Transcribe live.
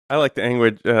I like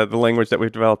the language that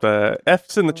we've developed.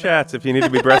 F's in the chats if you need to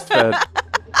be breastfed.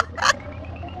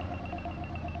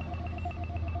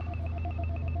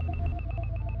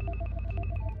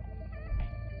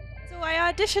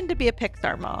 I auditioned to be a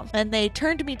Pixar mom, and they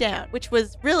turned me down, which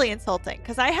was really insulting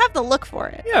because I have the look for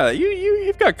it. Yeah,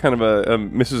 you've got kind of a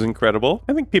Mrs. Incredible.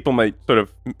 I think people might sort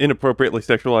of inappropriately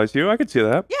sexualize you. I could see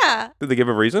that. Yeah. Did they give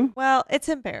a reason? Well, it's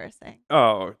embarrassing.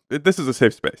 Oh, this is a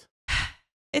safe space.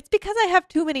 It's because I have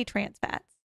too many trans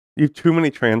fats. You have too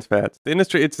many trans fats. The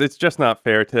industry, it's just not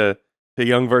fair to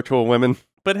young virtual women.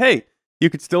 But hey, you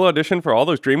could still audition for all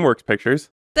those DreamWorks pictures.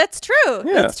 That's true.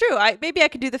 Yeah. That's true. Maybe I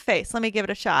could do the face. Let me give it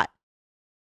a shot.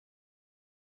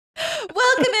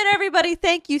 Welcome in, everybody.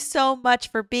 Thank you so much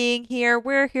for being here.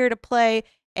 We're here to play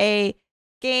a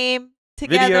game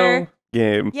together. Video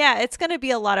game. Yeah, it's going to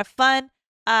be a lot of fun.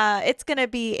 It's going to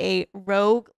be a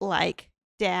roguelike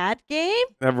dad game.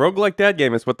 A roguelike dad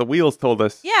game is what the wheels told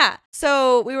us. Yeah.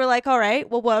 So we were like, all right,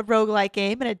 well, what a roguelike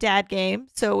game and a dad game.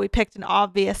 So we picked an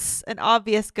obvious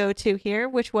go-to here,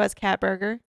 which was Cat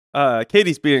Burger.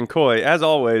 Katie's being coy. As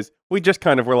always, we just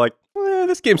kind of were like,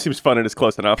 this game seems fun and it's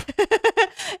close enough.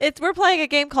 We're playing a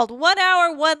game called 1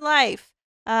 Hour, 1 Life,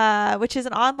 which is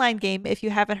an online game if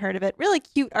you haven't heard of it. Really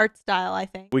cute art style, I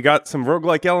think. We got some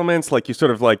roguelike elements, like you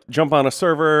sort of like jump on a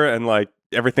server and like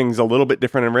everything's a little bit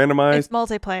different and randomized. It's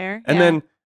multiplayer. And then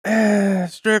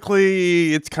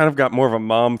strictly, it's kind of got more of a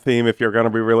mom theme if you're going to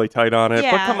be really tight on it.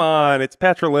 Yeah. But come on, it's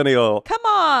patrilineal. Come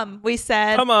on, we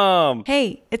said. Come on.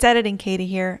 Hey, it's Editing Katie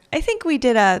here. I think we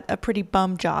did a pretty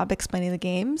bum job explaining the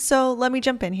game, so let me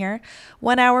jump in here.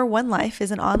 1 Hour, 1 Life is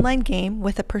an online game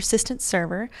with a persistent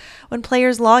server. When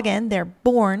players log in, they're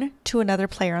born to another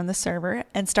player on the server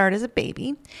and start as a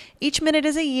baby. Each minute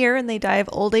is a year and they die of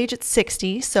old age at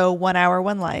 60, so 1 hour,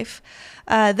 1 life.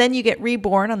 Then you get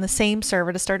reborn on the same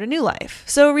server to start a new life.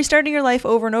 So restarting your life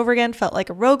over and over again felt like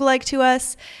a roguelike to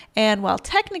us. And while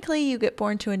technically you get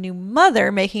born to a new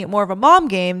mother, making it more of a mom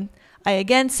game, I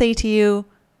again say to you,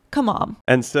 come on.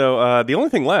 And so the only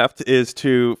thing left is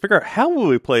to figure out how will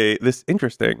we play this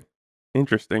interesting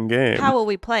game. How will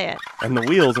we play it? And the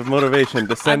wheels of motivation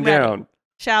descend down.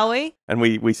 Shall we? And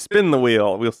we spin the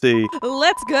wheel. We'll see.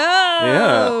 Let's go.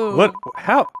 Yeah. What?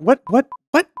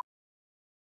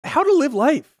 How to live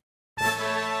life.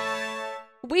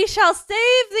 We shall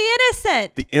save the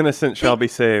innocent. The innocent shall be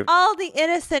saved. All the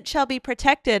innocent shall be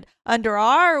protected under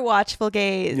our watchful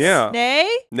gaze. Yeah. Nay?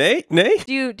 Nay?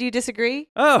 Do you disagree?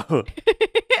 Oh.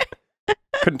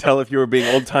 Couldn't tell if you were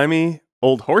being old-timey,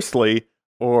 old horsely,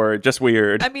 or just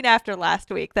weird. I mean, after last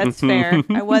week. That's fair.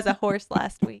 I was a horse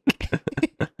last week.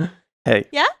 Hey.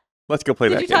 Yeah? Let's go play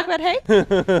that game. game. Did you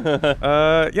talk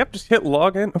about hey? Yep, just hit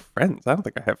log in. Oh, friends. I don't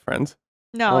think I have friends.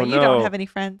 No, you don't have any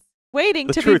friends. Waiting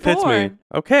the to truth be born. hits me.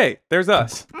 Okay, there's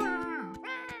us.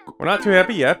 We're not too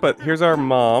happy yet, but here's our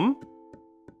mom.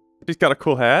 She's got a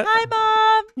cool hat. Hi,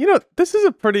 Mom. You know, this is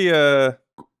a pretty, You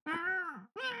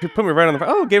put me right on the...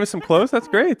 Oh, gave us some clothes? That's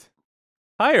great.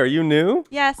 Hi, are you new?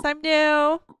 Yes, I'm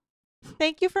new.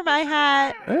 Thank you for my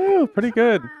hat. Oh, pretty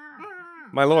good.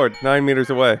 My lord, 9 meters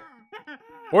away.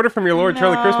 Order from your Lord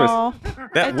Charlie Christmas.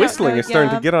 That whistling is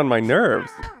starting to get on my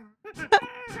nerves.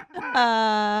 Okay.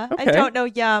 I don't know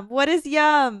yum. What is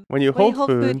yum? When you hold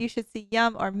food, you should see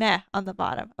yum or meh on the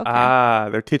bottom. Okay. Ah,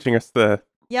 they're teaching us the...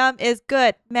 Yum is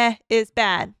good. Meh is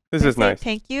bad. This is nice.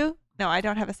 Thank you. No, I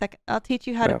don't have a second. I'll teach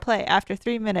you how to play after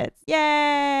 3 minutes.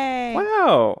 Yay!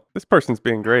 Wow. This person's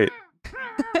being great.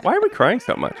 Why are we crying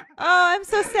so much? Oh, I'm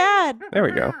so sad. There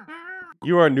we go.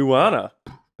 You are Nuana.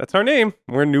 That's our name.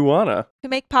 We're Nuana. To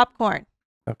make popcorn.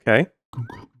 Okay.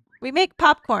 We make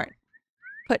popcorn.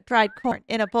 Put dried corn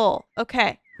in a bowl.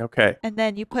 Okay. Okay. And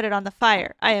then you put it on the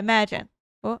fire, I imagine.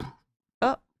 Oh.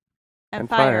 And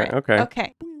fire it. Okay.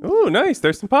 Okay. Ooh, nice.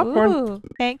 There's some popcorn. Ooh,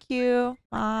 thank you,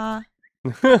 Ma.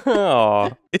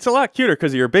 Aw. It's a lot cuter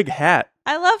because of your big hat.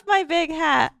 I love my big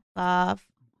hat. Love.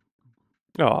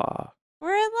 Aw.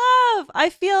 We're in love. I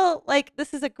feel like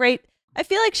this is I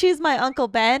feel like she's my Uncle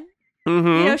Ben. Mm-hmm.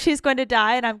 You know, she's going to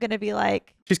die and I'm going to be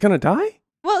like... She's going to die?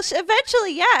 Well,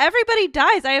 eventually, yeah. Everybody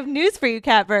dies. I have news for you,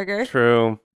 Cat Burger.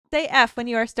 True. Say F when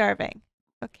you are starving.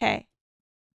 Okay.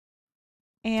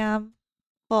 Am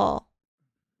full.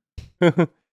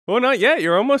 Well, not yet.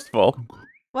 You're almost full.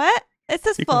 What? It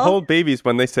says You full. can hold babies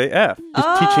when they say F.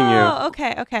 Just teaching you. Oh,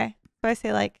 okay. So I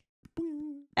say like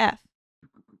F.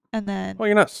 And then... Well,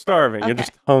 you're not starving. You're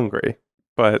just hungry.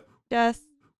 But... Just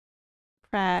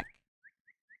crack.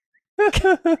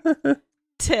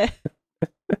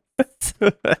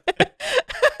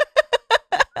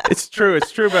 It's true.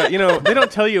 It's true. But, they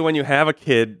don't tell you when you have a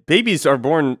kid. Babies are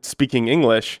born speaking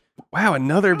English. Wow,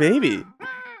 another baby.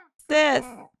 Sis.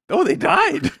 Oh, they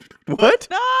died. What?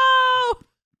 No!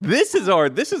 This is our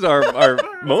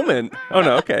moment. Oh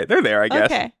no, okay. They're there, I guess.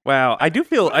 Okay. Wow. I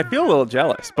feel a little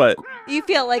jealous, but You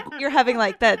feel like you're having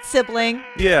like that sibling.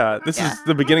 yeah, this is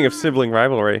the beginning of sibling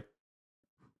rivalry.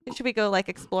 Should we go like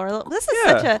explore a little? This is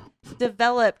such a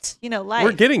developed, life.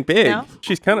 We're getting big. You know?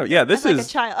 She's kind of this I'm is like a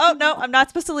child. Oh no, I'm not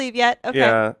supposed to leave yet. Okay.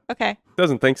 Yeah. Okay.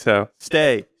 Doesn't think so.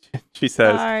 Stay, she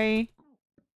says. Sorry.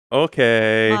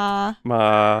 Okay.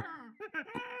 Ma.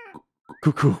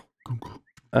 Cuckoo.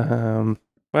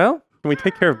 Well, can we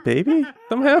take care of baby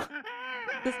somehow?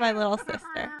 This is my little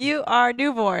sister. You are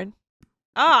newborn.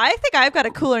 Oh, I think I've got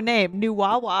a cooler name. New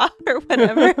Wawa or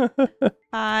whatever.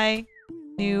 Hi,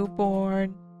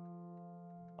 newborn.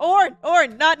 Or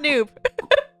not noob.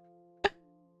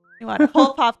 You want a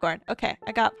whole popcorn. Okay,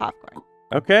 I got popcorn.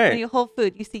 Okay. You whole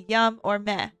food. You see yum or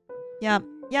meh. Yum.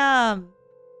 Yum.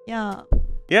 Yum.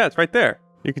 Yeah, it's right there.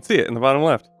 You can see it in the bottom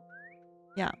left.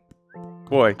 Yum.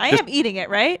 Boy. I am eating it,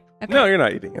 right? Okay. No, you're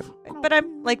not eating it. But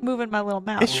I'm like moving my little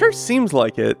mouth. It sure seems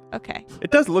like it. Okay.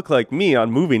 It does look like me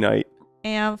on movie night.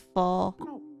 Am full.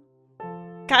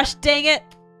 Gosh dang it.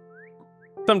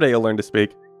 Someday you'll learn to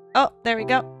speak. Oh, there we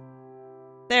go.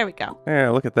 There we go. Yeah,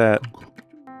 look at that.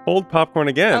 Hold popcorn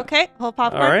again. Okay, whole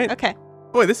popcorn. All right. Okay.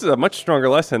 Boy, this is a much stronger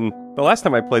lesson. The last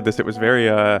time I played this, it was very,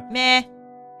 Meh.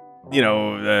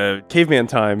 caveman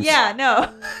times. Yeah, no.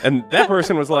 And that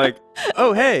person was like,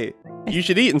 oh, hey, you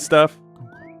should eat and stuff.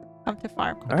 Come to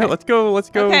farm. All right, let's go.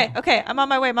 Okay, I'm on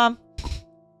my way, Mom.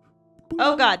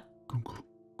 Oh, God.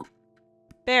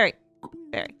 Barry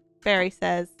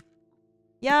says,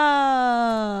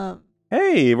 yum.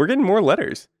 Hey, we're getting more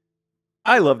letters.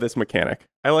 I love this mechanic.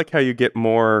 I like how you get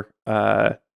more,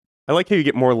 letters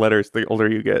the older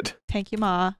you get. Thank you,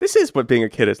 Ma. This is what being a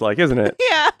kid is like, isn't it?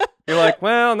 Yeah. You're like,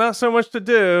 well, not so much to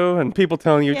do, and people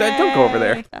telling you, Dad, don't go over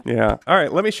there. Yay. Yeah. All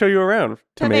right, let me show you around.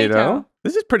 Tomato.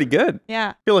 This is pretty good. Yeah.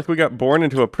 I feel like we got born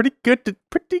into a pretty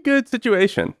good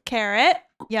situation. Carrot.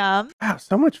 Yum. Wow,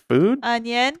 so much food.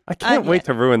 Onion. I can't wait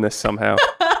to ruin this somehow.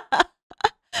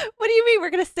 What do you mean? We're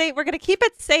gonna keep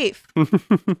it safe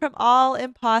from all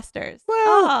imposters.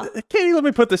 Well, Katie, let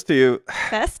me put this to you.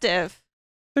 Festive.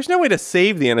 There's no way to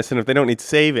save the innocent if they don't need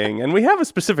saving, and we have a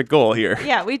specific goal here.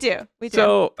 Yeah, we do.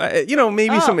 So,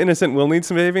 maybe some innocent will need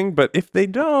some saving, but if they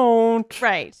don't...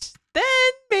 Right. Then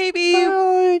maybe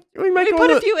we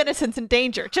put a few innocents in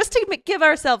danger just to give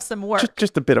ourselves some work.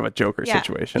 Just a bit of a Joker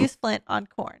situation. Use flint on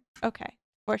corn. Okay.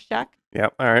 Horse chuck. Yeah,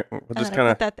 all right. We'll just kind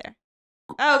of... put that there.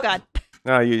 Oh, God.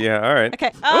 Oh, yeah, all right.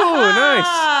 Okay.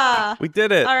 Oh, nice. We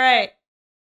did it. All right.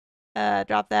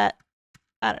 Drop that.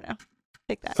 I don't know.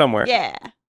 Take that. Somewhere. Yeah.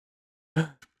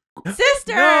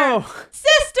 Sister! No!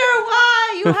 Sister,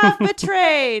 why? You have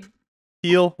betrayed.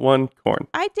 Heal one corn.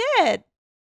 I did.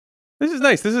 This is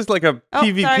nice. This is like a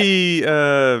PvP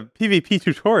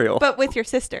tutorial. But with your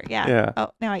sister, yeah. Yeah. Oh,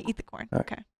 now I eat the corn.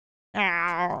 Okay.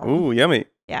 Ooh, yummy.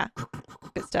 Yeah.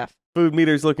 Good stuff. Food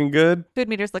meter's looking good. Food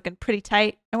meter's looking pretty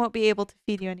tight. I won't be able to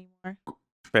feed you anymore.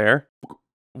 Fair.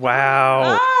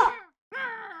 Wow. Oh!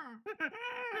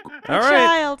 All right.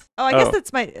 Child. Oh, I guess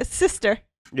that's my sister.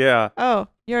 Yeah. Oh,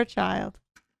 you're a child.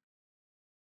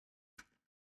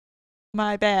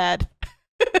 My bad.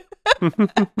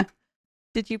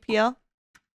 Did you peel?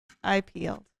 I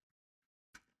peeled.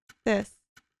 This.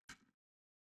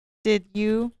 Did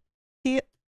you peel?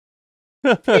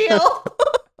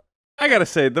 I gotta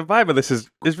say, the vibe of this is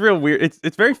real weird.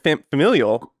 It's very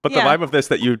familial, but the vibe of this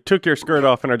that you took your skirt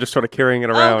off and are just sort of carrying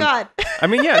it around. Oh God! I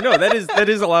mean, yeah, no, that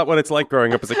is a lot what it's like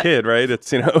growing up as a kid, right?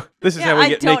 It's this is how we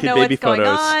get naked baby photos. Going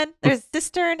on. There's a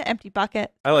cistern, empty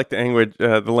bucket. I like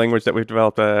the language that we've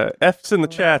developed. F's in the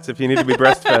chats if you need to be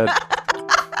breastfed.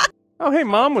 Oh, hey,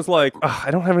 Mom was like, I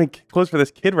don't have any clothes for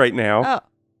this kid right now. Oh,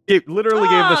 It literally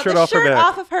gave the shirt off her back.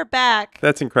 Off of her back.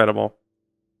 That's incredible.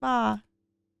 Ma.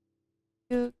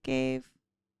 You gave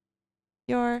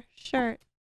your shirt.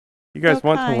 You guys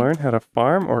want to learn how to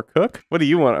farm or cook? What do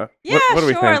you want to? Yeah, what do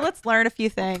we sure. think? Let's learn a few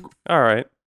things. All right.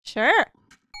 Sure.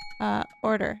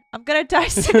 Order. I'm gonna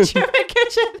dissect your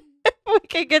kitchen if we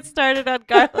can get started on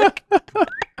garlic.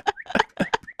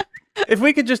 If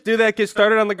we could just do that, get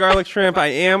started on the garlic shrimp. I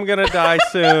am gonna die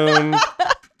soon.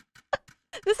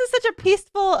 This is such a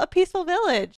peaceful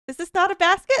village. Is this not a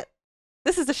basket?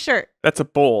 This is a shirt. That's a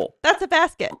bowl. That's a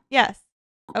basket. Yes.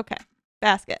 Okay.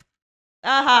 Basket.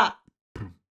 Aha.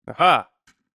 Aha.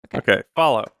 Okay.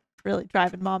 Follow. Really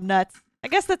driving Mom nuts. I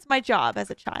guess that's my job as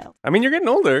a child. I mean, you're getting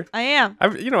older. I am.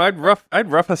 I'd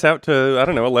rough us out to, I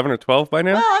don't know, 11 or 12 by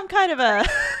now. Well, I'm kind of a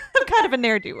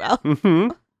ne'er-do-well.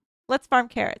 Mm-hmm. Let's farm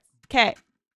carrots. Okay.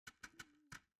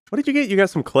 What did you get? You got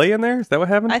some clay in there? Is that what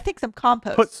happened? I think some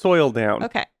compost. Put soil down.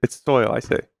 Okay. It's soil, I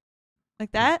say.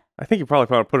 Like that? I think you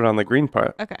probably want to put it on the green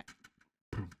part. Okay.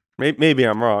 Maybe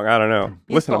I'm wrong. I don't know.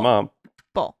 Listen to Mom.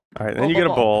 Bowl. All right, then you get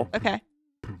a bowl. Okay.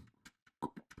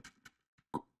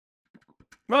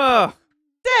 Oh,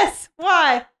 This!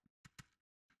 Why?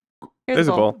 There's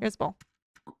a bowl. Here's a bowl.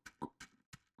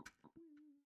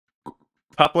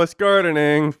 topless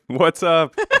gardening. What's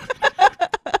up?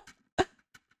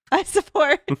 I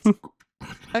support.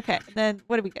 Okay, then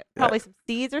what do we get? Probably some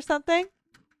seeds or something?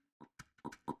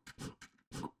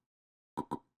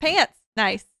 Pants.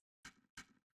 Nice.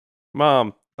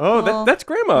 Mom. Oh, Well, that's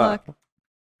Grandma. Look.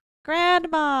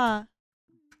 Grandma.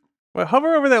 Well,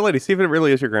 hover over that lady. See if it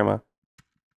really is your grandma.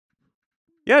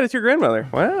 Yeah, it's your grandmother.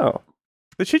 Wow.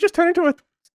 Did she just turn into a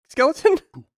skeleton?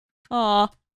 Aw.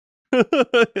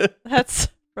 That's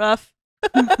rough.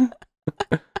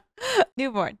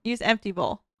 Newborn. Use empty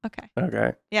bowl. Okay.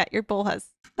 Okay. Yeah, your bowl has.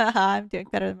 I'm doing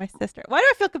better than my sister. Why do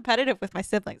I feel competitive with my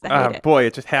siblings? I hate it. Boy,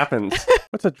 it just happens.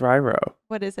 What's a dry row?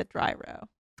 What is a dry row?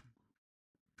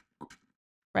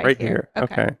 Right here.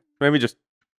 Okay. Maybe just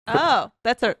Oh,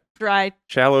 that's a dry.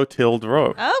 shallow tilled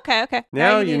row. Okay, okay.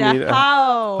 Now you need a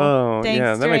hoe. Oh, Dang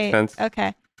yeah, that makes straight. sense.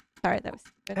 Okay. Sorry, that was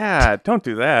good. Yeah, don't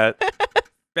do that.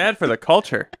 Bad for the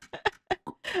culture.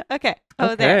 Okay.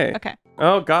 Oh, there. Okay.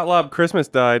 Oh, Gottlob Christmas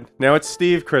died. Now it's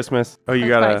Steve Christmas. Oh, you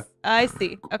gotta... I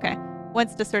see. Okay.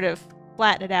 Wants to sort of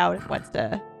flatten it out and wants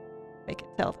to make it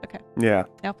tilt. Okay. Yeah.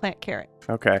 Now plant carrot.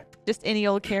 Okay. Just any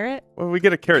old carrot? Well, we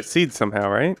get a carrot seed somehow,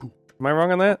 right? Am I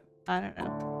wrong on that? I don't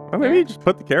know. Well, maybe you just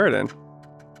put the carrot in.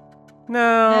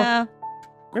 No. No.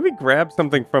 Maybe grab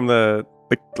something from the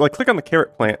like click on the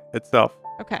carrot plant itself.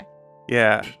 Okay.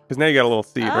 Yeah, because now you got a little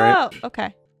seed, right? Oh,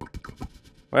 okay.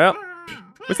 Well,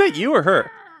 was that you or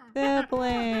her?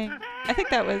 Sibling. I think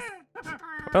that was.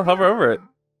 Well, hover over it.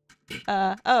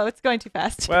 Oh, it's going too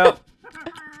fast. Well,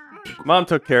 Mom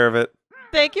took care of it.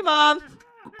 Thank you, Mom.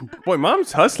 Boy,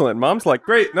 Mom's hustling. Mom's like,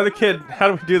 great, another kid. How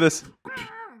do we do this?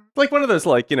 It's like one of those,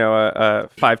 like,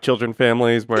 5 children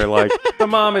families where, like, the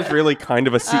mom is really kind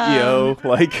of a CEO.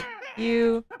 Like,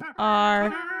 you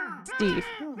are Steve.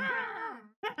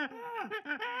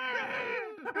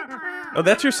 Oh,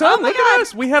 that's your son? Oh my Look God. at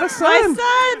us. We had a son.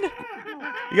 My son.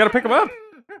 You got to pick him up.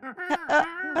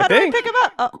 How do I pick him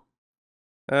up? Oh.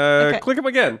 Okay. Click him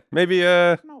again. Maybe,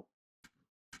 Hi,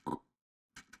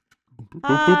 boop,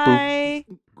 boop, boop.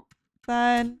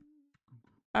 son.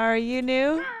 Are you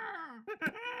new?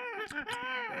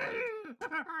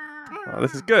 Oh,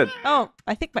 this is good. Oh,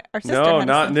 I think our sister. No, had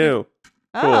not something. new.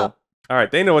 Oh, Cool. All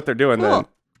right, they know what they're doing cool.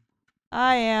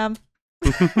 I am.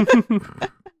 then.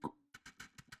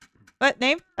 What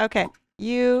name? Okay.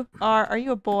 Are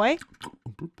you a boy?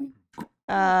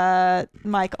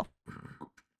 Michael.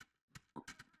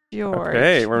 George.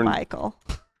 Okay, Michael.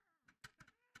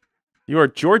 You are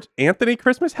George Anthony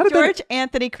Christmas? How did George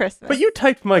Anthony Christmas. But you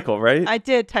typed Michael, right? I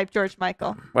did type George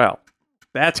Michael. Wow.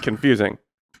 That's confusing.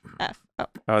 F. Oh.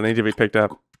 Oh, they need to be picked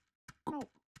up.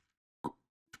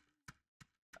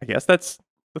 I guess that's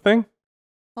the thing.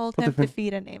 Hold What him, the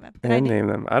defeat, and name him. Did And I name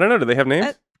them. I don't know. Do they have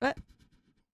names? What?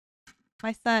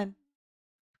 My son.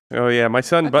 Oh, yeah. My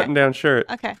son, Okay. button-down shirt.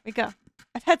 Okay, we go.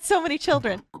 I've had so many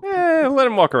children. Let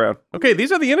him walk around. Okay,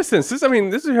 these are the innocents. This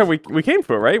is how we came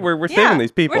for, right? We're saving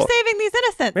these people. We're saving these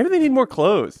innocents. Maybe they need more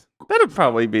clothes. That'd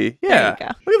probably be. Yeah. There you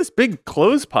go. Look at this big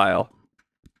clothes pile.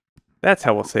 That's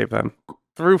how we'll save them.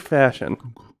 Through fashion.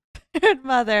 Good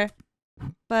mother.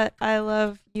 But I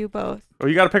love you both. Oh,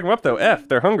 you got to pick them up, though. F,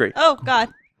 they're hungry. Oh, God.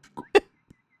 You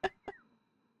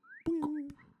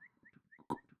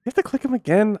have to click them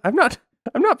again. I'm not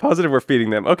positive we're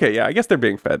feeding them. Okay, yeah, I guess they're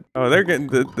being fed. Oh, they're getting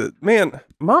the man.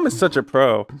 Mom is such a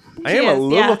pro. I am a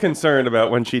little concerned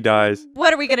about when she dies.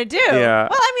 What are we gonna do? Yeah.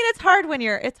 Well, I mean, it's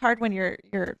hard when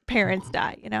your parents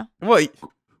die. You know. Well,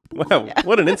 wow,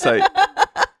 what an insight.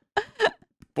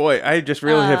 Boy, I just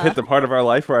really have hit the part of our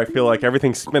life where I feel like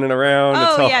everything's spinning around.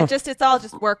 Oh yeah, it's all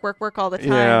just work all the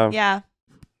time. Yeah.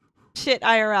 Shit,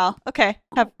 IRL. Okay,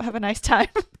 have a nice time.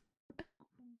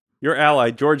 Your ally,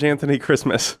 George Anthony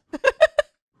Christmas.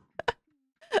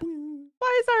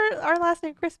 Why is our last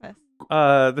name Christmas?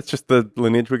 That's just the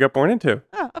lineage we got born into.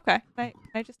 Oh, okay. Can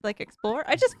I just like explore?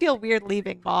 I just feel weird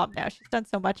leaving Mom now. She's done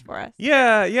so much for us.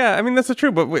 Yeah. I mean, that's the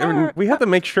truth, but we have to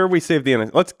make sure we save the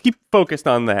innocent. Let's keep focused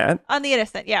on that. On the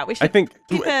innocent, yeah. We should. I think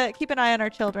keep an eye on our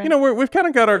children. We've kind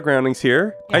of got our groundings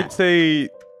here. Yeah. I'd say,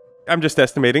 I'm just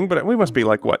estimating, but we must be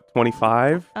like what,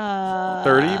 25,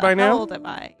 30 by now? How old am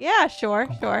I? Yeah, sure.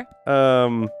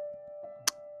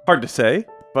 Hard to say,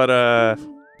 but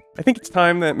I think it's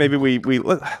time that maybe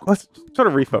let's sort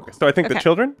of refocus. So I think the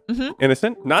children,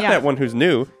 innocent, not that one who's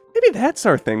new. Maybe that's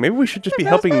our thing. Maybe we should just be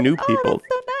helping new people. That's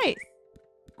so nice.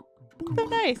 So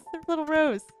nice. They're little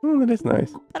rose. Oh, that is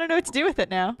nice. I don't know what to do with it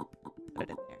now. Put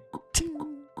it in there.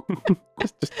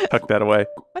 just tuck that away.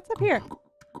 What's up here?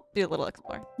 Do a little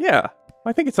explore. Yeah.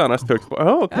 I think it's on us to explore.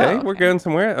 Oh, okay. We're going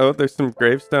somewhere. Oh, there's some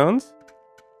gravestones.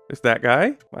 There's that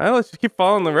guy. Well, let's just keep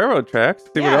following the railroad tracks.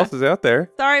 See what else is out there.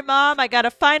 Sorry, Mom. I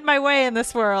gotta find my way in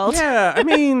this world. Yeah, I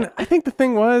mean, I think the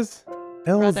thing was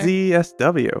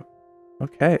LZSW.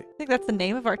 Okay. I think that's the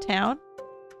name of our town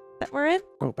that we're in.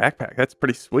 Oh, backpack. That's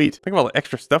pretty sweet. Think of all the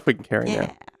extra stuff we can carry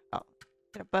now. Oh,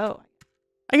 get a bow.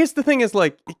 I guess the thing is,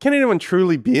 like, can anyone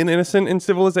truly be an innocent in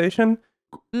civilization?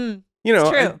 You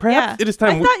know, true. Perhaps it is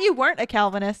time. I thought you weren't a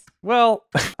Calvinist. Well,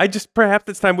 perhaps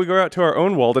it's time we go out to our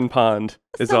own Walden Pond,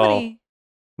 is all.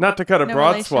 Not to cut a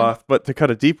broad swath, but to cut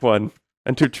a deep one.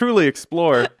 And to truly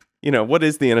explore, what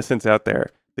is the innocence out there?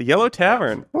 The Yellow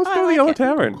Tavern. Let's go to the Yellow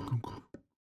Tavern.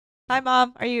 Hi,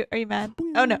 Mom. Are you mad?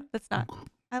 Oh, no, that's not.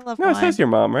 I love wine. No, it says your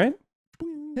mom, right?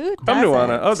 Who Come to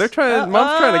Anna. Oh, they're trying.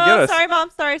 Mom's trying to get us. Sorry,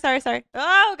 Mom. Sorry.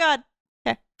 Oh, God.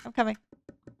 Okay, I'm coming.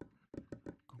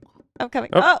 Oh,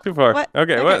 too far. What?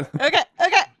 Okay, what? Okay.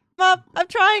 Mom, I'm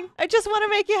trying. I just want to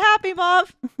make you happy, Mom.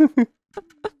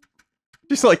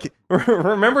 Just like,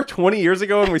 remember 20 years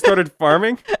ago when we started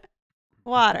farming?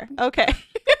 Water. Okay.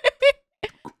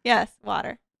 Yes,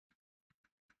 water.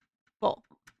 Bowl.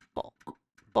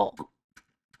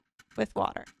 With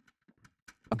water.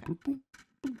 Okay.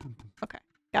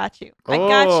 Got you. I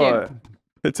got you.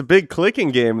 It's a big clicking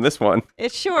game, this one.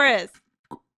 It sure is.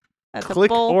 That's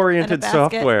click-oriented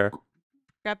software.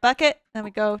 Grab bucket, then we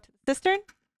go to the cistern.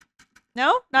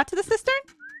 No, not to the cistern.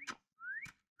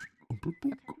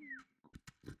 Okay.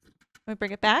 We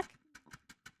bring it back.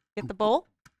 Get the bowl.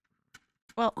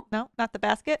 Well, no, not the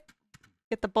basket.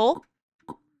 Get the bowl,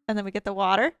 and then we get the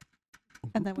water,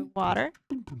 and then we water,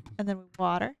 and then we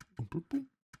water.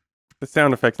 The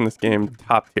sound effects in this game,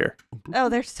 top tier. Oh,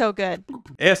 they're so good.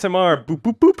 ASMR boop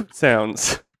boop boop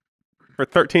sounds for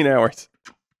 13 hours.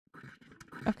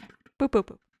 Okay. Boop boop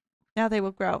boop. Now they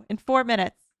will grow in 4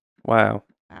 minutes. Wow.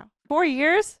 4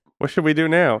 years? What should we do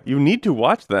now? You need to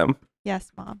watch them.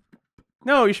 Yes, Mom.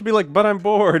 No, you should be like, but I'm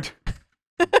bored.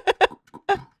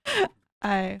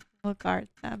 I will guard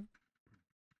them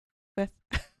with...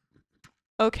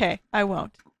 Okay, I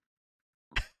won't.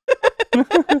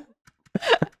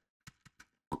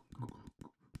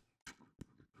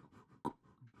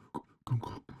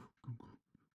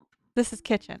 This is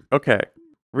kitchen. Okay.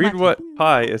 Read Mutton. what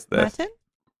pie is this? Mutton?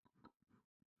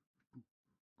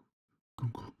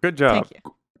 Good job. Thank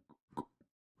you.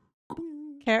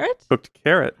 Carrot? Cooked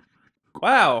carrot.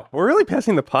 Wow, we're really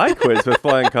passing the pie quiz with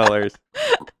flying colors.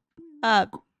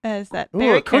 Is that Ooh,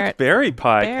 berry a cooked berry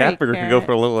pie. Berry Catburger could go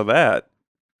for a little of that.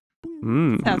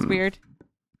 Sounds weird.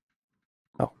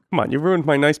 Oh, come on. You ruined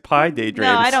my nice pie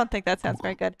daydreams. No, I don't think that sounds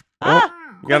very good. Oh,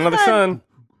 you got another son.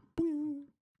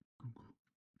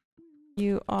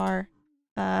 You are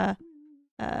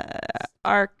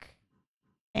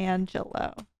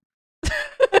Archangelo.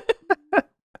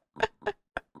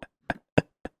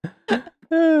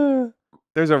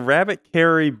 There's a rabbit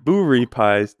carry berry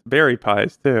pies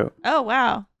too. Oh,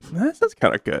 wow. That sounds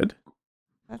kind of good.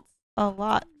 That's a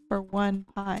lot for one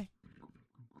pie.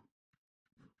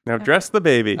 Now dress the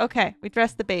baby. Okay, we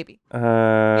dress the baby.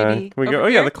 Can we go? Oh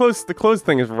yeah, the clothes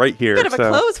thing is right here. Bit of a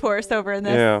clothes horse over in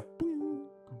this. Yeah.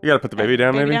 You gotta put the baby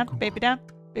down, maybe. Baby down.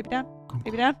 Okay.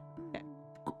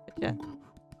 Good job.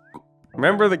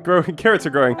 Remember the carrots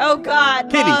are growing. Oh God,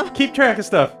 Kitty, Mom. keep track of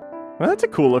stuff. Well, that's a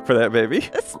cool look for that baby.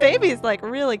 This baby's like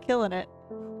really killing it.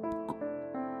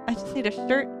 I just need a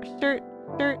shirt.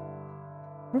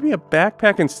 Maybe a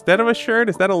backpack instead of a shirt?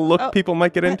 Is that a look people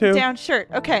might get into? Down shirt.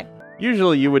 Okay.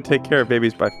 Usually you would take care of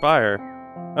babies by fire.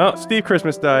 Oh, Steve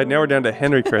Christmas died. Now we're down to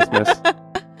Henry Christmas.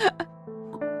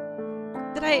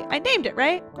 I named it,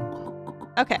 right?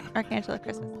 Okay, Archangelo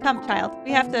Christmas. Come, child.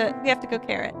 We have to go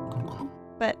carry it.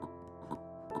 But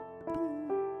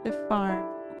the farm.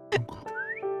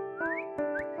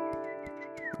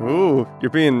 Ooh,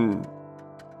 you're being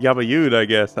yabayooed, I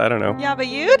guess. I don't know.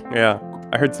 Yabayooed? Yeah,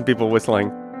 I heard some people whistling.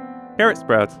 Carrot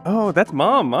sprouts. Oh, that's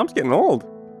Mom. Mom's getting old.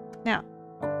 Now.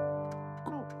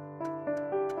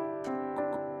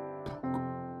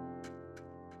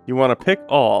 You want to pick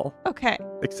all. Okay.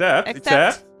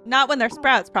 Except not when they're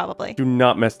sprouts, probably. Do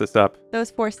not mess this up.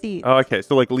 Those 4 seeds. Oh, okay.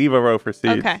 So like leave a row for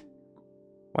seeds. Okay.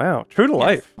 Wow. True to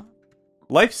life.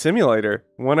 Life simulator.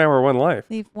 1 hour, 1 life.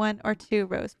 Leave 1 or 2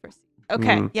 rows for seeds.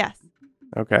 Okay. Yes.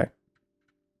 Okay.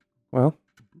 Well.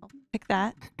 I'll pick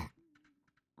that.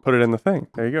 Put it in the thing.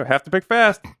 There you go. Have to pick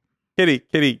fast.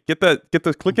 Kitty, get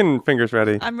those clicking fingers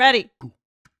ready. I'm ready.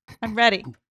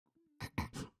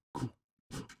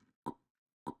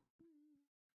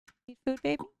 food,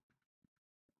 baby?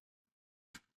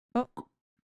 Oh.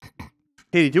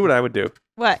 Katie, do what I would do.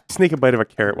 What? Sneak a bite of a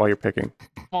carrot while you're picking.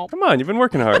 Come on, you've been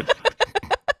working hard.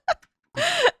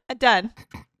 Done.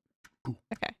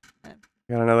 Okay.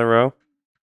 Got another row?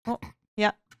 Oh,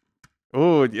 yeah.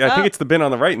 Oh, yeah, I think it's the bin on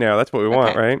the right now. That's what we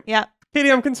want, right? Yeah.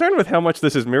 Katie, I'm concerned with how much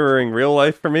this is mirroring real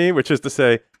life for me, which is to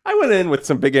say, I went in with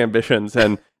some big ambitions,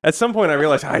 and at some point I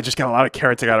realized, I just got a lot of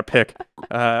carrots I gotta pick.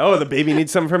 The baby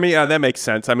needs something from me? That makes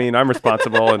sense. I mean, I'm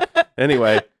responsible, and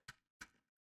anyway.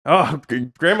 Oh,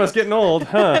 grandma's getting old,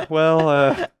 huh?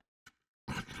 Well,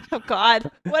 oh, God.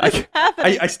 What is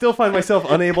happening? I still find myself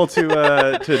unable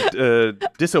to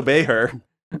disobey her.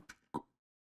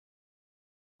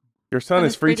 Your son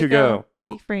is free to go.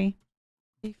 Be free.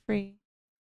 Be free,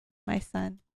 my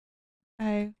son.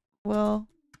 I will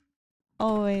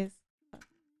always.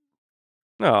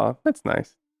 Oh, that's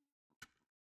nice.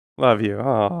 Love you.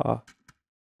 Aw.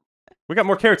 We got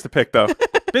more carrots to pick, though.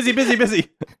 Busy, busy, busy.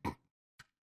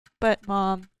 But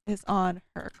Mom is on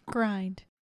her grind.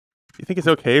 You think it's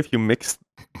okay if you mix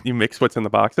what's in the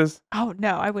boxes? Oh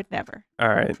no, I would never. All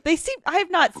right. I have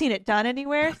not seen it done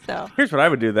anywhere, so. Here's what I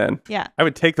would do then. Yeah. I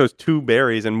would take those 2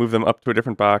 berries and move them up to a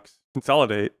different box.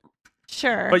 Consolidate.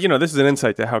 Sure. But this is an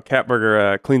insight to how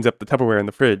Catburger cleans up the Tupperware in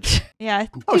the fridge. Yeah.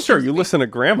 Oh sure, you listen to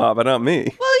Grandma, but not me.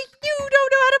 Well, you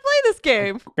don't know how to play this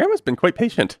game. Grandma's been quite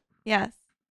patient. Yes.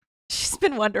 She's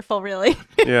been wonderful, really.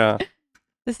 Yeah.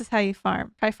 This is how you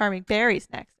farm. Try farming berries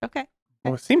next. Okay.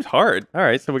 Well, it seems hard. All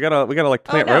right, so we gotta like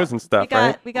plant rows and stuff,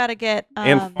 right? We gotta get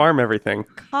and farm everything.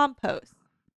 Compost,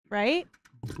 right?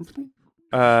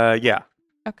 Yeah.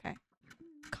 Okay.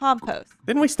 Compost.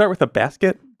 Didn't we start with a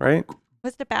basket, right?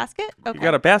 Was it a basket? Okay. You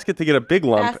got a basket to get a big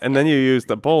lump, and then you use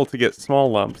the bowl to get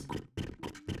small lumps.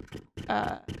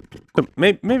 So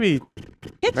maybe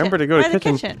kitchen. Remember to go to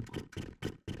kitchen.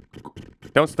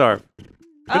 Don't starve.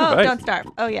 Good advice. Don't starve.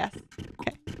 Oh yes.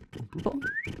 Okay. Cool.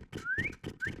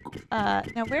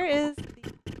 Now where is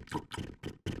the...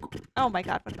 Oh my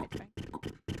God, what am I doing?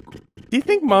 Do you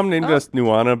think Mom named us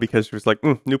Nuana because she was like,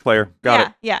 new player, got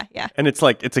it? Yeah. And it's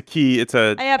like, it's a key,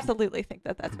 I absolutely think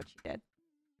that's what she did.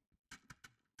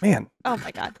 Man. Oh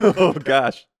my God. Oh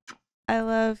gosh. I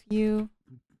love you,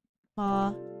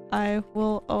 Ma. I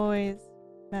will always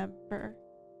remember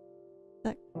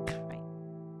the kind.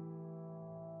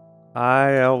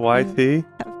 ILYT?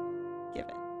 Give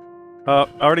it. Oh,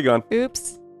 already gone.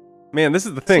 Oops. Man, this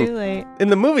is the thing. Too late. In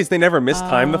the movies, they never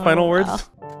mistime the final words.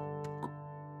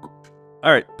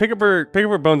 All right, pick up her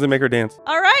bones and make her dance.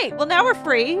 All right, well now we're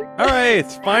free. All right,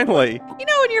 finally. You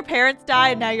know when your parents die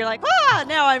and now you're like,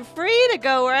 now I'm free to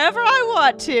go wherever I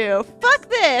want to. Fuck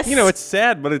this. It's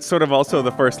sad, but it's sort of also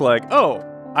the first like,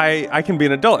 I can be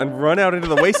an adult and run out into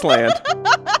the wasteland.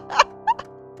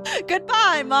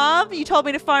 Goodbye, Mom. You told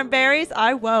me to farm berries.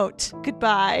 I won't.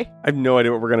 Goodbye. I have no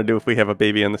idea what we're gonna do if we have a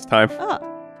baby in this time.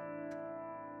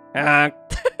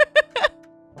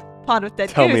 Pond with dead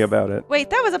goose. Tell me about it. Wait,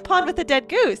 that was a pond with a dead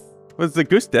goose. Was the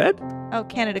goose dead? Oh,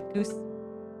 Canada goose.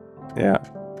 Yeah.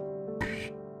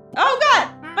 Oh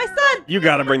God, my son. You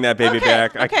gotta bring that baby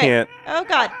back. I can't. Oh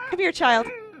God, come here, child.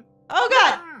 Oh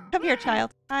God, come here,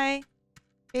 child. Hi,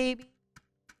 baby.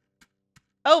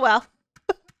 Oh well.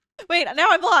 Wait, now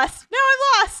I'm lost.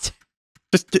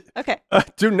 Just okay.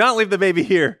 Do not leave the baby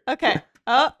here. Okay.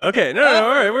 Oh. Okay. No. All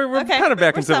right. We're kind of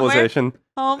back in civilization.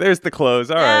 Home. There's the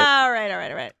clothes. All right. All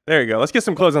right. There you go. Let's get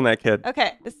some clothes on that kid.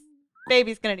 Okay. This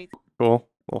baby's gonna need. Cool.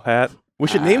 Little hat. We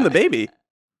should name the baby.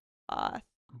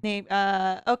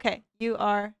 Okay. You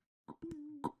are.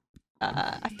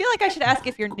 I feel like I should ask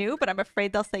if you're new, but I'm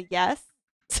afraid they'll say yes.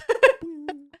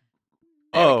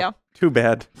 There we go. Too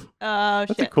bad. Oh,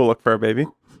 That's a cool look for a baby.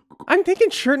 I'm thinking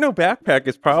shirt, no backpack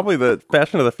is probably the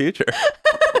fashion of the future.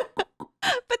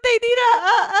 But they need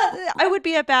I would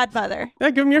be a bad mother.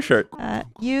 Yeah, give them your shirt.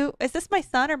 Is this my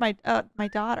son or my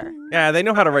daughter? Yeah, they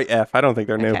know how to write F. I don't think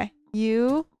they're new. Okay.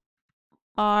 You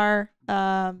are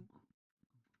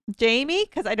Jamie,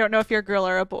 because I don't know if you're a girl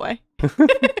or a boy.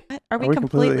 Are we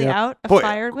completely out of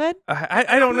firewood?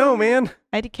 I don't know, man.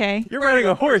 I decay. You're riding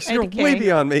a horse. You're way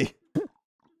beyond me.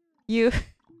 You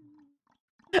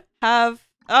have...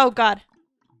 Oh, God.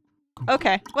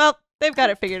 Okay. Well, they've got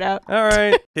it figured out. All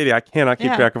right. Katie, I cannot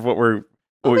keep track of what we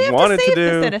wanted to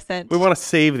do. This innocent. We want to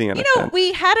save the innocent.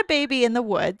 We had a baby in the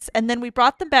woods, and then we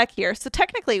brought them back here. So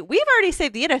technically, we've already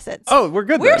saved the innocents. Oh, we're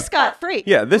good We're scot-free.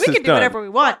 Yeah, we can do whatever we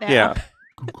want now. Yeah.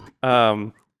 I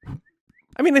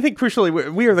mean, I think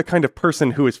crucially, we are the kind of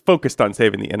person who is focused on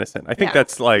saving the innocent. I think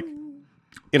that's like,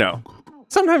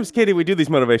 sometimes, Katie, we do these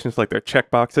motivations like they're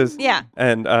check boxes. Yeah.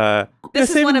 And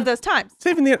this is one of those times.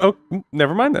 Saving the... Oh,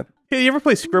 never mind then. Hey, you ever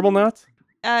play Scribble Knots?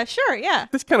 Sure, yeah.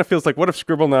 This kind of feels like, what if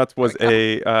Scribblenauts was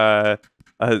a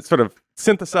sort of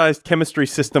synthesized chemistry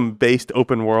system based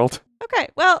open world? Okay,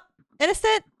 well,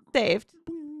 innocent saved.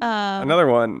 Another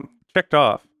one checked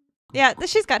off. Yeah,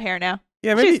 she's got hair now.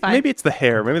 Yeah, maybe it's the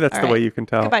hair. Maybe that's the way you can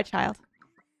tell. Goodbye, child.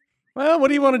 Well, what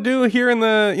do you want to do here in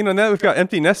the, now that we've got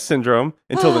empty nest syndrome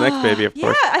until the next baby, of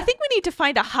course. Yeah, I think we need to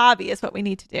find a hobby is what we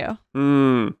need to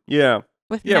do. Yeah.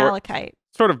 With malachite.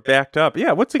 Sort of backed up.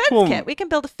 Yeah, what's a fence cool... kit. We can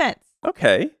build a fence.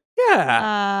 Okay.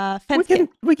 Yeah. Fence kit.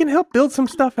 We can help build some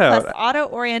stuff out. Plus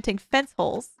auto-orienting fence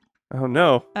holes. Oh,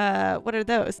 no. What are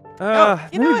those?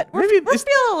 You know what? We're feeling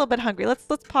a little bit hungry. Let's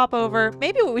pop over.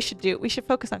 Maybe what we should do, we should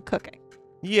focus on cooking.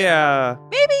 Yeah.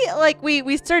 Maybe, like,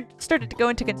 we started to go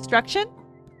into construction,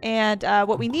 and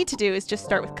what we need to do is just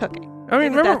start with cooking. I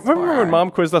mean, remember when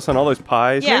Mom quizzed us on all those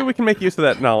pies? Yeah. Maybe we can make use of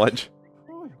that knowledge.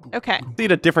 Okay. Let's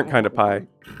eat a different kind of pie.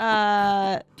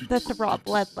 That's a raw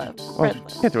bread loaf.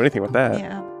 Can't do anything with that.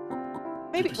 Yeah.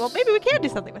 Maybe we can do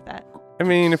something with that. I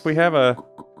mean, if we have a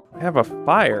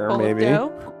fire, Bowl maybe. Of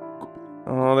dough.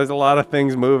 Oh, there's a lot of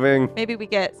things moving. Maybe we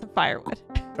get some firewood.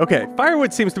 Okay,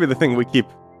 firewood seems to be the thing we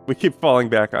keep falling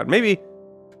back on. Maybe,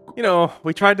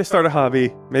 we tried to start a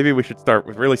hobby. Maybe we should start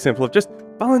with really simple of just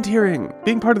volunteering,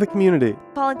 being part of the community.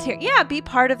 Volunteer. Yeah, be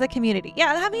part of the community.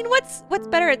 Yeah, I mean, what's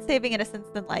better at saving innocence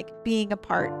than like being a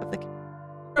part of the community?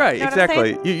 Right, you know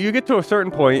exactly. You get to a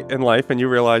certain point in life and you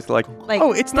realize like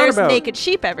oh, it's not about... There's naked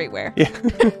sheep everywhere. Yeah.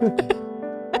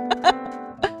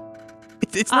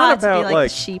 It's not about like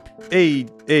sheep. a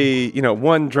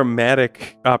one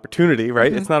dramatic opportunity,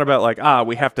 right? It's not about like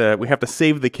we have to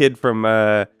save the kid from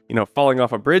falling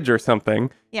off a bridge or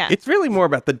something. Yeah. It's really more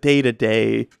about the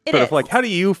day-to-day sort of like how do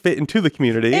you fit into the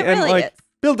community and really like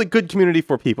build a good community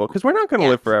for people because we're not going to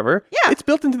live forever. Yeah. It's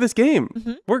built into this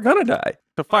game. We're going to die.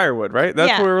 So firewood, right?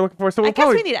 That's what we were looking for. So I guess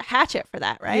we need a hatchet for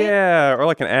that, right? Yeah, or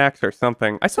like an axe or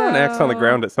something. I saw an axe on the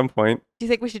ground at some point. Do you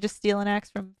think we should just steal an axe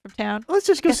from town? Let's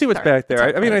just go see what's back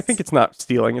there. I mean, I think it's not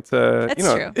stealing. It's true.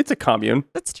 It's a commune.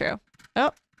 That's true.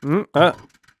 Oh.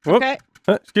 Okay.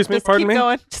 Excuse me, pardon me?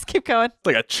 Just keep going. It's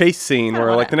like a chase scene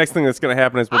where like the next thing that's going to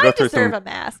happen is we'll go through some... I deserve a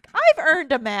mask. I've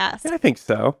earned a mask. Yeah, I think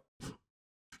so.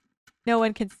 No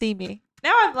one can see me.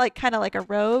 Now I'm like kind of like a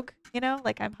rogue,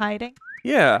 like I'm hiding.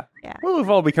 Yeah. Well, we've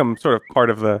all become sort of part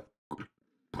of the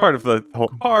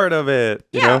whole part of it.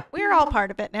 You know? We're all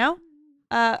part of it now.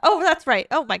 Oh, that's right.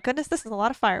 Oh my goodness, this is a lot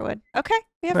of firewood. Okay,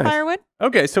 we have firewood.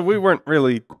 Okay, so we weren't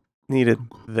really needed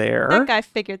there. That guy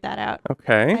figured that out.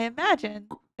 Okay. I imagine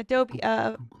Adobe.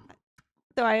 So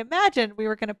I imagine we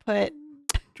were gonna put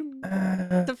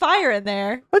some fire in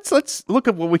there. Let's look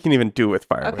at what we can even do with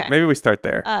firewood. Okay. Maybe we start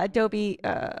there. Adobe.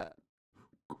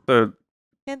 So.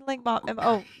 Kindling.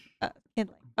 Kindling.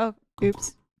 Oh,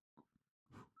 oops.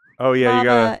 Oh yeah, Mama you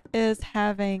gotta. is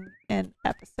having an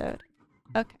episode.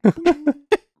 Okay.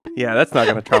 Yeah, that's not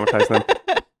gonna traumatize them.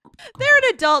 They're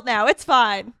an adult now. It's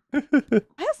fine. I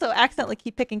also accidentally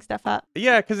keep picking stuff up.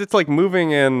 Yeah, because it's like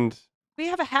moving and. Do we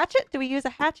have a hatchet? Do we use a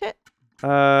hatchet?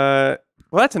 Well,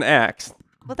 that's an axe.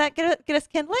 Will that get us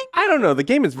kindling? I don't know. The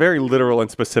game is very literal and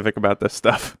specific about this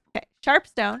stuff. Okay, sharp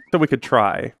stone. So we could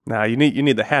try. Now you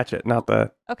need the hatchet, not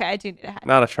the. Okay, I do need a hatchet.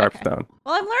 Not a sharp stone.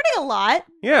 Well, I'm learning a lot.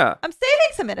 Yeah. I'm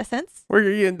saving some innocence.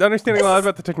 We're understanding a lot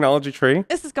about the technology tree.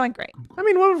 This is going great. I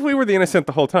mean, what if we were the innocent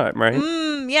the whole time, right?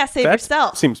 Yeah, save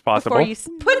yourself. Seems possible. Before you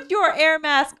put your air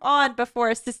mask on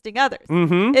before assisting others.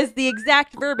 Is the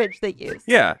exact verbiage they use.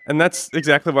 Yeah, and that's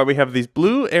exactly why we have these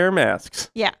blue air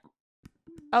masks. Yeah.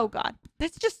 Oh God,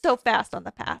 that's just so fast on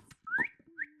the path.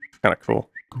 Kind of cool.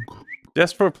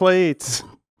 Just for plates.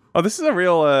 Oh, this is a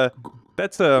real.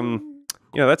 That's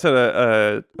that's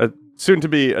a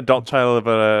soon-to-be adult child of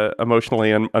a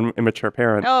emotionally immature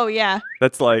parent. Oh yeah.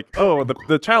 That's like,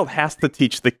 the child has to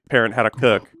teach the parent how to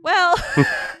cook. Well,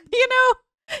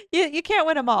 you can't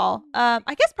win them all.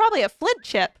 I guess probably a flint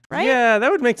chip, right? Yeah, that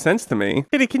would make sense to me.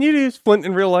 Kitty, can you use flint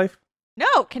in real life?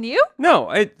 No, can you? No,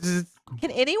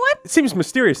 Can anyone? It seems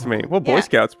mysterious to me. Well, Boy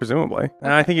Scouts, presumably.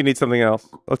 I think you need something else.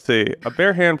 Let's see. A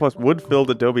bare hand plus wood-filled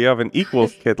adobe oven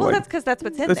equals kindling. Well, that's because that's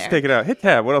what's in there. Let's take it out. Hit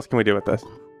tab. What else can we do with this?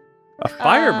 A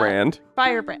firebrand?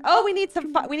 Firebrand. Oh, we need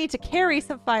we need to carry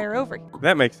some fire over here.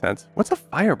 That makes sense. What's a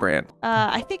firebrand?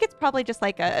 I think it's probably just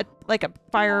like a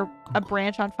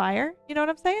branch on fire. You know what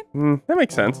I'm saying? That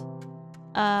makes sense.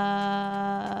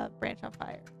 Branch on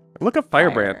fire. Look up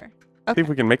firebrand. Okay. See if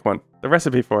we can make one. The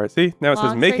recipe for it. See? Now it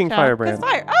says making firebrand.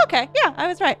 Fire. Oh, okay. Yeah, I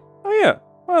was right. Oh, yeah.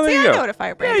 Well, there you go. I know what a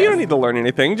firebrand is. Yeah, you don't need to learn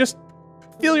anything. Just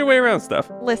feel your way around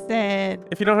stuff. Listen.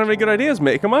 If you don't have any good ideas,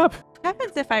 make them up. What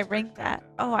happens if I ring that?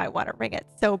 Oh, I want to ring it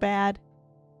so bad.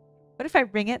 What if I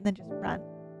ring it and then just run?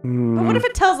 But what if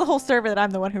it tells the whole server that I'm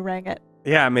the one who rang it?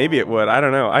 Yeah, maybe it would. I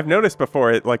don't know. I've noticed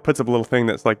before it like puts up a little thing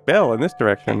that's like bell in this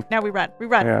direction. Okay, now we run.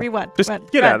 Yeah. Just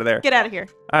get out of there. Get out of here.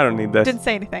 I don't need this. Didn't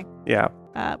say anything. Yeah.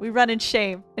 We run in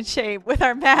shame with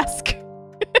our mask.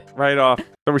 Right off.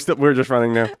 But we're just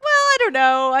running now. Well, I don't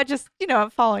know. I just, I'm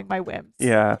following my whims.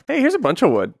 Yeah. Hey, here's a bunch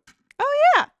of wood.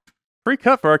 Oh, yeah. Free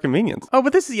cut for our convenience. Oh,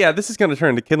 but this is going to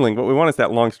turn into kindling. What we want is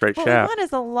that long, straight shaft. What we want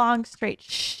is a long, straight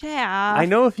shaft. I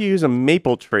know if you use a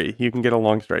maple tree, you can get a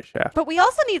long, straight shaft. But we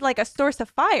also need, like, a source of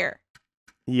fire.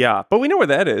 Yeah, but we know where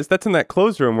that is. That's in that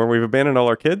closed room where we've abandoned all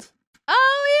our kids.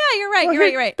 Oh, yeah, you're right.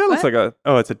 You're right. That looks like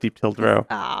it's a deep-tilled row.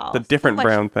 Oh, it's a different so much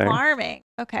brown thing. Farming.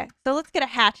 Okay, so let's get a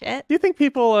hatchet. Do you think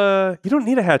people, you don't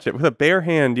need a hatchet. With a bare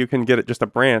hand, you can get it just a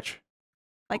branch.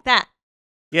 Like that.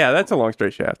 Yeah, that's a long,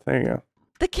 straight shaft. There you go.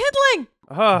 The kindling!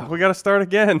 We got to start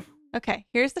again. Okay,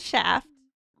 here's the shaft.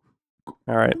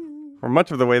 All right. We're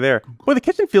much of the way there. Boy, the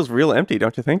kitchen feels real empty,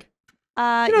 don't you think?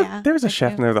 Yeah. There was a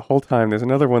shaft in there the whole time. There's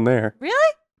another one there.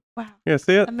 Really? Wow. Yeah,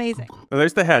 see it? Amazing. So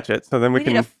there's the hatchet. So then we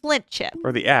can... need a flint chip.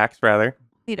 Or the axe, rather.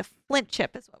 We need a flint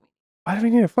chip is what we need. Why do we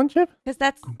need a flint chip? Because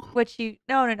that's what you...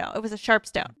 No. It was a sharp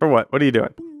stone. For what? What are you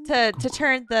doing? To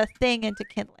turn the thing into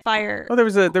kindling. Fire. Oh, there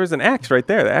was an axe right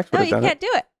there. The axe would have done it. No, you can't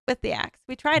do it with the axe.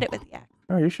 We tried it with the axe.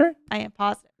 Oh, are you sure? I am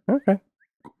positive. Okay.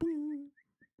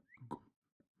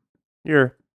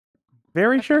 You're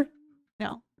very sure?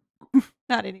 No.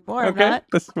 Not anymore. Okay. I'm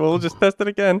not. We'll just test it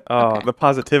again. Oh, Okay. The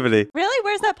positivity. Really?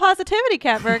 Where's that positivity,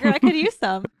 Cat Burger? I could use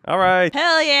some. All right.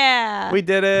 Hell yeah. We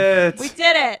did it. We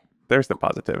did it. There's the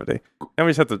positivity. Now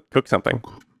we just have to cook something.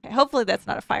 Okay, hopefully that's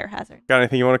not a fire hazard. Got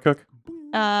anything you want to cook?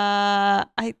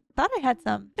 I thought I had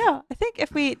some. No, I think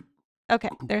if we... Okay,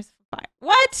 there's fire.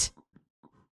 What?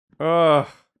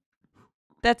 Oh.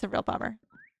 That's a real bummer.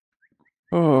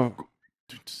 Oh.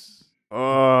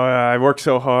 I worked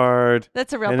so hard.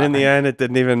 That's a real and bummer. in the end, it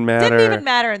didn't even matter. Didn't even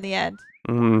matter in the end.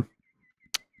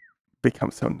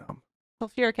 Become so numb.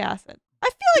 Sulfuric acid. I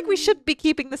feel like we should be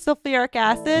keeping the sulfuric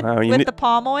acid No, with the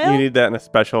palm oil. You need that in a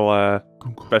special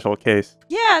case.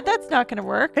 Yeah, that's not going to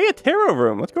work. Hey, a tarot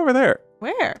room. Let's go over there.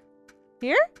 Where?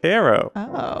 Here? Tarot.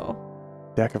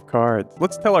 Oh. Deck of cards.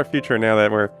 Let's tell our future now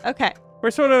that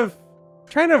we're sort of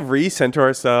trying to recenter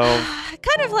ourselves.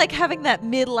 Kind of like having that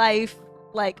midlife,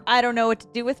 like, I don't know what to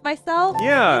do with myself.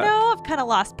 Yeah. I've kind of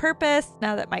lost purpose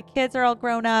now that my kids are all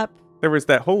grown up. There was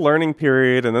that whole learning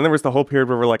period, and then there was the whole period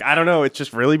where we're like, I don't know, it's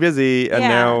just really busy. And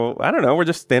now, I don't know, we're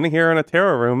just standing here in a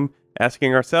tarot room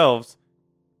asking ourselves,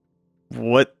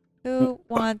 who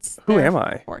am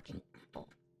I? Fortune?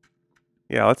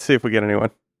 Yeah, let's see if we get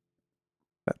anyone.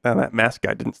 That mask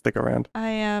guy didn't stick around. I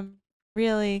am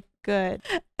really good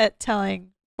at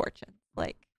telling fortunes.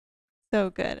 Like,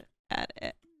 so good at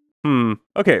it.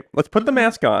 Okay, let's put the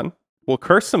mask on. We'll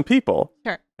curse some people.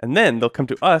 Sure. And then they'll come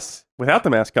to us without the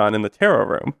mask on in the tarot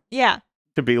room. Yeah.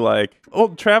 To be like,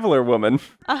 old traveler woman.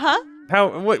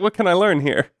 Uh-huh. What can I learn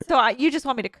here? So you just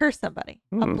want me to curse somebody.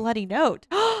 A bloody note.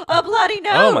 A bloody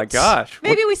note. Oh my gosh.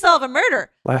 Maybe we solve a murder.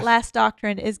 Last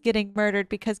doctrine is getting murdered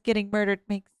because getting murdered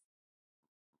makes...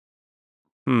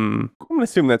 I'm going to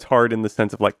assume that's hard in the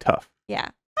sense of like tough. Yeah.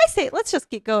 I say let's just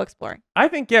go exploring. I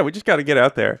think, we just got to get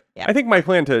out there. Yeah. I think my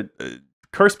plan to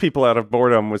curse people out of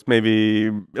boredom was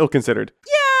maybe ill-considered.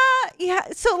 Yeah.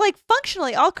 So like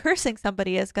functionally, all cursing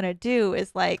somebody is going to do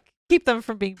is like keep them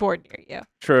from being bored near you.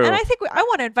 True. And I think I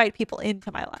want to invite people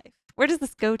into my life. Where does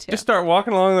this go to? Just start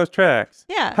walking along those tracks.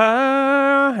 Yeah.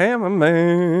 I am a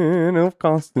man of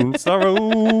constant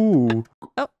sorrow.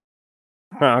 Oh.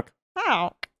 Honk.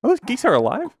 How? Oh, those geese are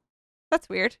alive? That's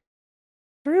weird.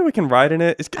 Maybe we can ride in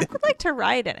it. I would like to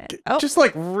ride in it. Oh. Just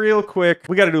like real quick.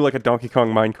 We got to do like a Donkey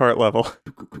Kong minecart level.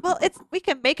 Well, we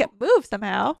can make it move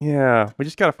somehow. Yeah. We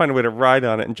just got to find a way to ride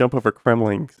on it and jump over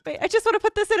Kremlings. Wait, I just want to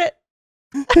put this in it.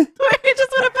 I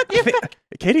just want to put the effect.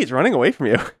 Katie, it's running away from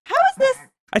you. How is this?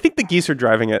 I think the geese are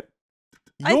driving it.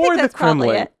 I think that's the probably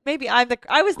Kremling. it. Maybe I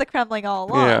was the Kremling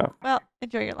all along. Yeah. Well,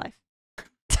 enjoy your life.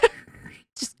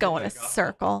 Just go in a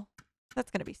circle. That's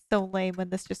going to be so lame when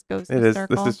this just goes in a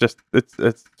circle. This is just,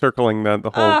 it's circling the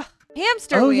whole.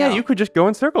 Hamster wheel. yeah, you could just go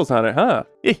in circles on it, huh?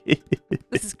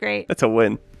 This is great. That's a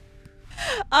win.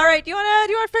 All right, do you want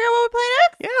to figure out what we play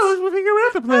next? Yeah, let's figure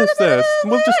out the play.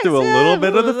 We'll just do a little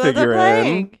bit of the figure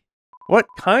in. What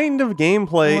kind of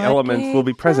gameplay elements will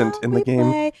be present in the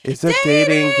game? It's a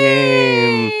dating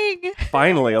game.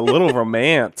 Finally, a little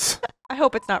romance. I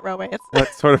hope it's not romance.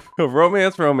 That's sort of a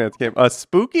romance game. A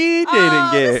spooky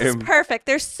dating game. This is perfect.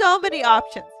 There's so many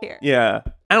options here. Yeah.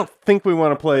 I don't think we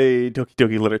want to play Doki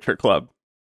Doki Literature Club.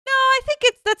 No, I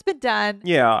think that's been done.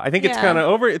 Yeah, I think it's kind of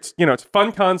over. It's, it's a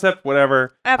fun concept,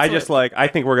 whatever. Absolutely. I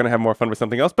think we're going to have more fun with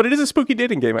something else, but it is a spooky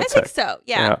dating game, I'd say. I think so,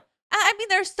 yeah. I mean,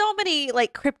 there's so many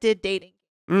like cryptid dating.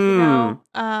 You know?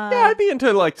 Yeah, I'd be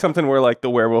into like something where like the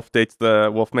werewolf dates the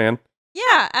wolfman.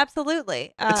 Yeah,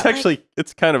 absolutely. It's actually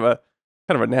it's kind of a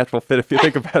natural fit if you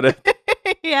think about it.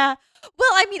 Yeah. Well,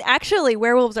 I mean, actually,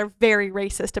 werewolves are very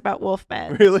racist about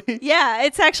wolfmen. Really? Yeah,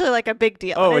 it's actually like a big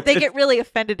deal. Oh, they get really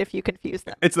offended if you confuse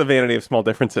them. It's the vanity of small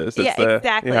differences. It's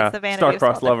exactly. Yeah, it's the vanity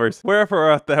star-crossed of small lovers. Wherever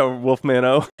art thou,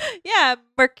 Wolfman-o. Yeah,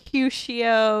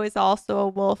 Mercutio is also a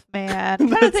wolfman. I'm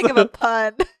trying to think of a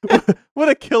pun. What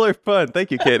a killer pun. Thank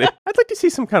you, Katie. I'd like to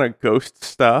see some kind of ghost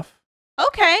stuff.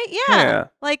 Okay, yeah.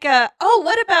 Like,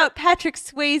 what about Patrick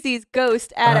Swayze's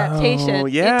Ghost adaptation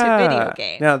into video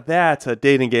game? Now that's a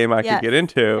dating game I could get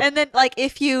into. And then, like,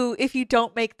 if you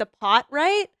don't make the pot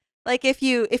right, like if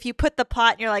you put the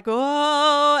pot and you're like,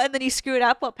 oh, and then you screw it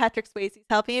up while Patrick Swayze's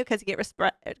helping you because you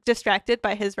get distracted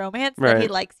by his romance, then he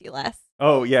likes you less.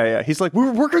 Oh, yeah. He's like,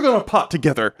 we're working on a pot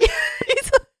together.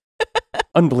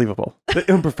 Unbelievable. The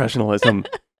unprofessionalism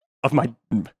of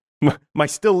my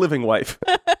still living wife.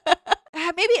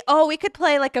 Maybe, we could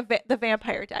play like the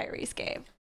Vampire Diaries game.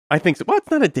 I think so. Well,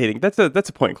 it's not a dating. That's a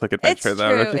point-and-click adventure,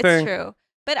 though. It's true.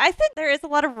 But I think there is a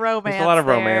lot of romance. There's a lot of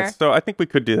romance, so I think we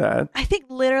could do that. I think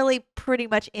literally pretty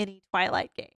much any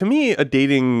Twilight game. To me, a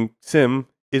dating sim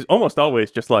is almost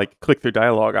always just like click-through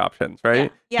dialogue options,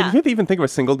 right? Yeah. Can you even think of a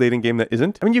single dating game that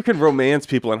isn't? I mean, you can romance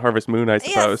people in Harvest Moon, I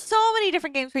suppose. Yeah, so many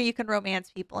different games where you can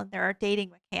romance people, and there are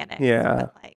dating mechanics. Yeah.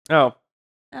 But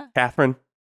Catherine,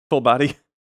 full body.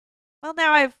 Well,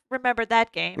 now I've remembered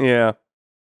that game. Yeah.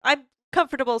 I'm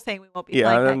comfortable saying we won't be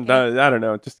playing that game. I don't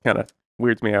know. It just kind of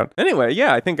weirds me out. Anyway,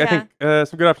 I think some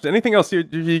good options. Anything else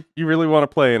you really want to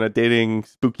play in a dating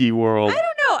spooky world? I don't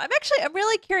know. I'm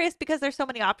really curious because there's so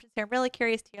many options here. I'm really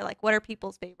curious to hear like what are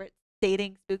people's favorite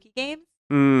dating spooky games?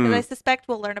 Because I suspect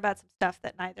we'll learn about some stuff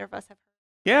that neither of us have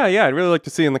heard. Yeah. I'd really like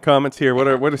to see in the comments here what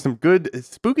are some good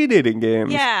spooky dating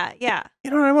games. Yeah.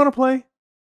 You know what I want to play?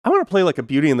 I want to play like a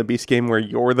Beauty and the Beast game where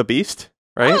you're the Beast,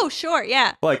 right? Oh, sure,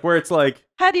 yeah. Like where it's like,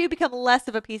 how do you become less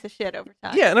of a piece of shit over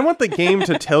time? Yeah, and I want the game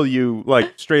to tell you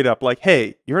like straight up, like,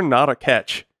 hey, you're not a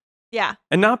catch. Yeah.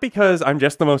 And not because I'm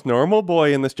just the most normal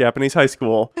boy in this Japanese high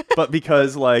school, but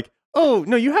because like, oh,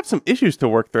 no, you have some issues to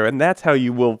work through, and that's how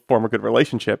you will form a good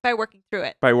relationship. By working through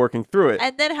it.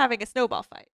 And then having a snowball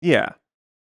fight. Yeah.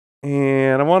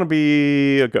 And I want to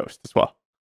be a ghost as well.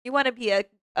 You want to be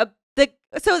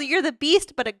so you're the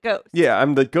Beast, but a ghost. Yeah,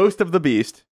 I'm the ghost of the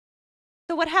Beast.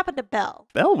 So what happened to Belle?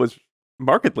 Belle was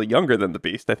markedly younger than the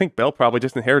Beast. I think Belle probably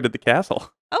just inherited the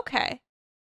castle. Okay.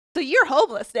 So you're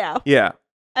homeless now. Yeah.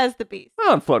 As the Beast.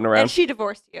 Well, I'm floating around. And she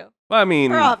divorced you. Well, I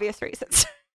mean, for obvious reasons.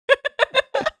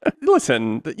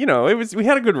 Listen, we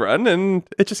had a good run, and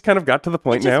it just kind of got to the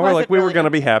point now where like we were going to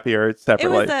be happier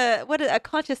separately. It was a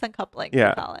conscious uncoupling.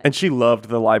 Yeah, call it. And she loved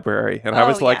the library, and I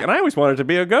was like, and I always wanted to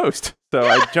be a ghost, so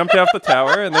I jumped off the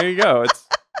tower, and there you go.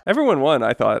 Everyone won,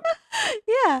 I thought.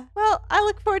 Yeah, well, I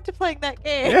look forward to playing that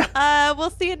game. Yeah. We'll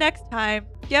see you next time.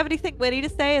 Do you have anything witty to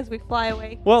say as we fly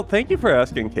away? Well, thank you for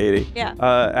asking, Katie. Yeah.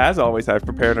 As always, I've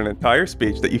prepared an entire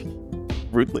speech that you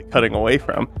rudely cutting away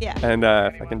from. Yeah. And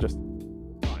if I can just